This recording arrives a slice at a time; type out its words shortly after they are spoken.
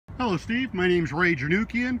Hello Steve, my name is Ray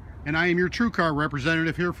Janukian and I am your TrueCar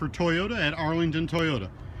representative here for Toyota at Arlington Toyota.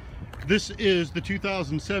 This is the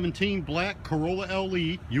 2017 black Corolla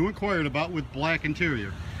LE you inquired about with black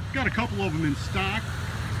interior. Got a couple of them in stock.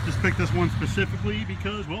 Just picked this one specifically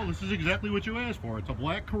because, well, this is exactly what you asked for. It's a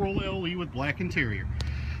black Corolla LE with black interior.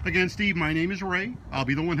 Again, Steve, my name is Ray. I'll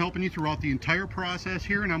be the one helping you throughout the entire process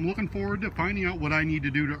here, and I'm looking forward to finding out what I need to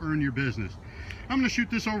do to earn your business. I'm going to shoot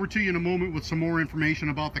this over to you in a moment with some more information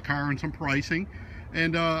about the car and some pricing,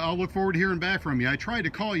 and I'll look forward to hearing back from you. I tried to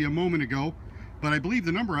call you a moment ago, but I believe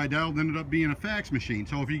the number I dialed ended up being a fax machine,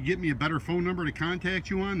 so if you could get me a better phone number to contact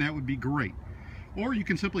you on, that would be great. Or you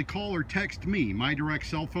can simply call or text me. My direct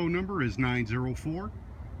cell phone number is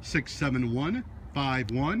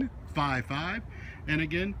 904-671-5155. And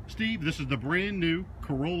again, Steve, this is the brand new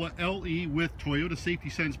Corolla LE with Toyota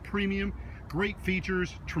Safety Sense Premium. Great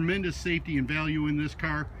features, tremendous safety and value in this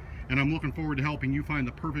car, and I'm looking forward to helping you find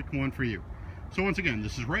the perfect one for you. So once again,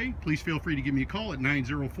 this is Ray. Please feel free to give me a call at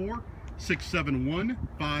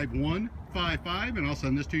 904-671-5155, and I'll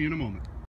send this to you in a moment.